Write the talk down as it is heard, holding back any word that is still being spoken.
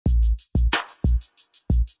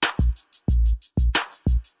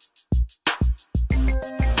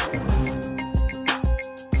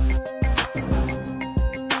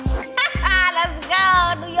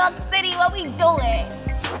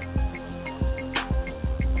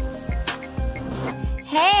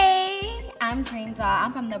DreamDoll.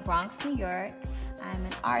 I'm from the Bronx, New York. I'm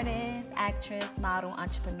an artist, actress, model,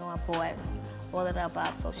 entrepreneur, boss, all of the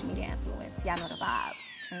above, social media influence. Y'all know the vibes.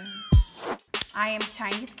 I am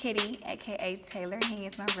Chinese Kitty, aka Taylor Hing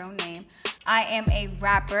is my real name. I am a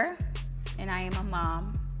rapper, and I am a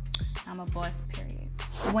mom. I'm a boss, period.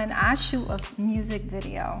 When I shoot a music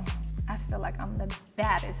video, I feel like I'm the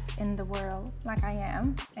baddest in the world, like I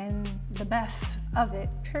am, and the best of it,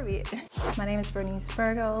 period. My name is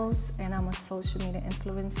Burgos, and I'm a social media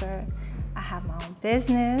influencer. I have my own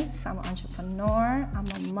business, I'm an entrepreneur, I'm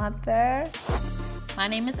a mother. My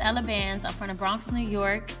name is Ella Bands, I'm from the Bronx, New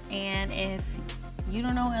York, and if you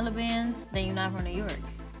don't know Ella Bands, then you're not from New York.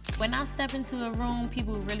 When I step into a room,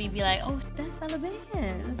 people really be like, oh, that's Ella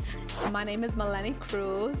Bands. My name is Melanie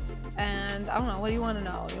Cruz, and I don't know, what do you want to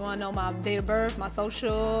know? You want to know my date of birth, my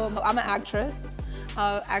social? I'm an actress,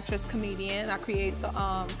 comedian. I create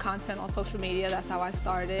content on social media. That's how I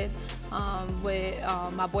started with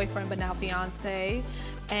my boyfriend, but now fiance.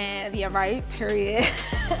 And yeah, right, period.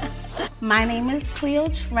 My name is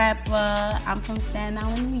Cleotrapa. I'm from Staten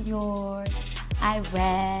Island, New York. I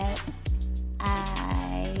rap.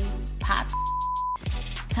 I pop,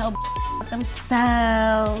 tell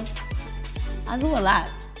themselves. I do a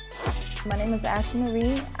lot. My name is Ashley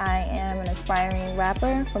Marie. I am an aspiring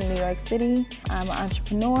rapper from New York City. I'm an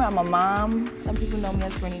entrepreneur, I'm a mom. Some people know me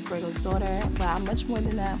as Burgos' daughter, but I'm much more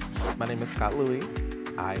than that. My name is Scot, Louie.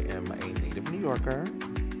 I am a native New Yorker.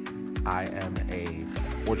 I am a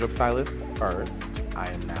wardrobe stylist first. I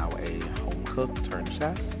am now a home cook turned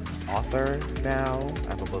chef. Author now. I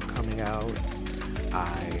have a book coming out.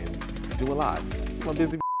 I do a lot. I'm a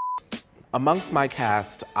busy. Amongst my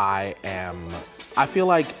cast, I feel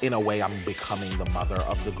like in a way I'm becoming the mother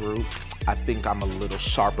of the group. I think I'm a little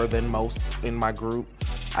sharper than most in my group.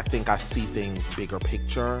 I think I see things bigger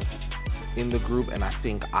picture in the group, and I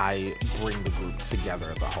think I bring the group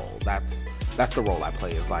together as a whole. That's the role I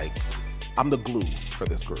play, is like, I'm the glue for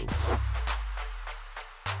this group.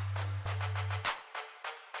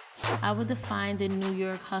 I would define the New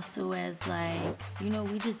York hustle as like, you know,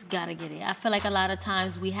 we just gotta get it. I feel like a lot of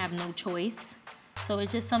times we have no choice. So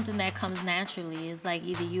it's just something that comes naturally. It's like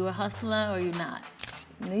either you're a hustler or you're not.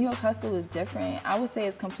 New York hustle is different. I would say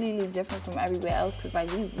it's completely different from everywhere else because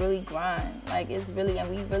like we really grind. Like it's really, and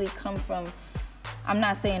we really come from, I'm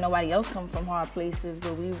not saying nobody else come from hard places,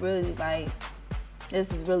 but we really like,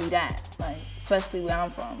 this is really that. Like, especially where I'm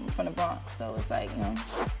from the Bronx. So it's like, you know.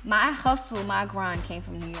 My hustle, my grind came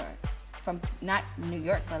from New York. From not New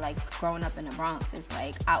York, but like growing up in the Bronx. It's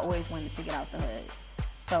like I always wanted to get out the hood.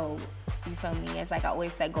 So you feel me? It's like I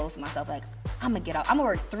always set goals to myself, like I'm gonna get out. I'm gonna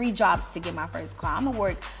work 3 jobs to get my first car. I'm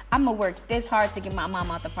gonna work this hard to get my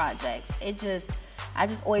mom out the projects. I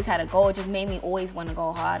just always had a goal. It just made me always want to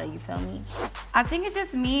go harder. You feel me? I think it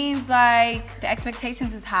just means like the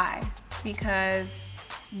expectations is high because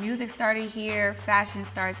music started here, fashion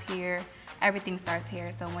starts here, everything starts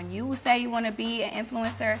here. So when you say you want to be an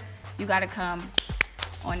influencer, you gotta come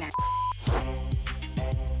on that.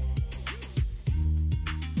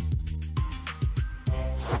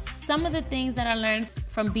 Some of the things that I learned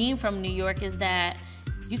from being from New York is that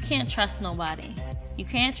you can't trust nobody. You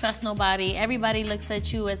can't trust nobody. Everybody looks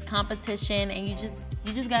at you as competition, and you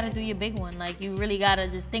just gotta do your big one. Like you really gotta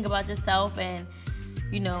just think about yourself and,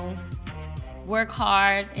 you know, work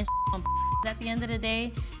hard and at the end of the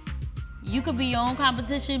day, you could be your own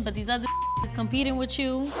competition, but these other is competing with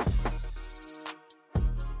you.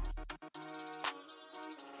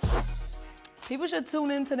 People should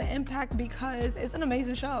tune into The Impact because it's an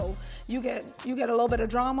amazing show. You get a little bit of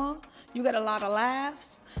drama, you get a lot of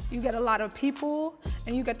laughs, you get a lot of people,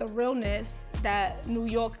 and you get the realness that New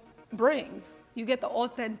York brings. You get the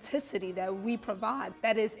authenticity that we provide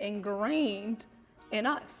that is ingrained in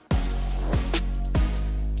us.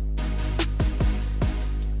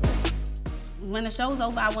 When the show's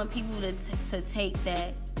over, I want people to take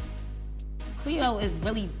that Cleo is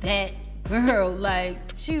really that girl. Like,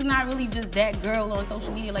 she's not really just that girl on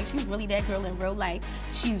social media. Like, she's really that girl in real life.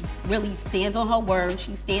 She's really stands on her word.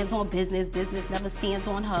 She stands on business. Business never stands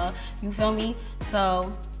on her. You feel me?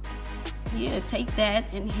 So, yeah, take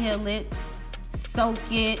that and heal it, soak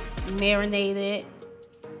it, marinate it,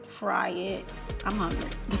 fry it. I'm hungry.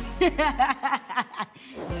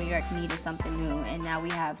 New York needed something new, and now we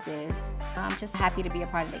have this. I'm just happy to be a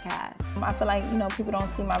part of the cast. I feel like, you know, people don't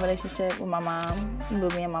see my relationship with my mom,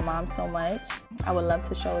 with me and my mom so much. I would love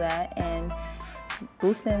to show that and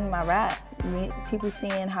boosting my rap. People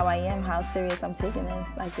seeing how I am, how serious I'm taking this.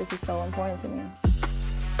 Like, this is so important to me.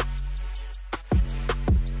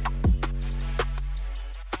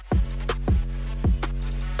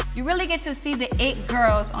 You really get to see the it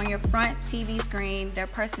girls on your front TV screen, their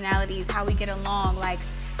personalities, how we get along, like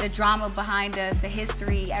the drama behind us, the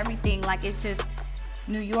history, everything. Like, it's just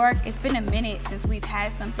New York. It's been a minute since we've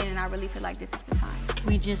had something, and I really feel like this is the time.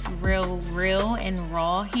 We just real and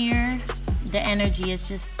raw here. The energy is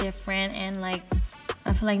just different, and like,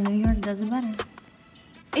 I feel like New York does it better.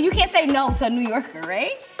 And you can't say no to a New Yorker,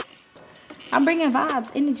 right? I'm bringing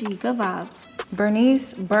vibes, energy, good vibes.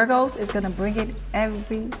 Bernice Burgos is gonna bring it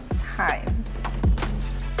every time.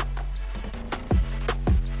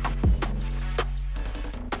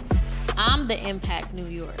 I'm the Impact New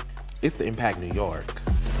York. It's the Impact New York.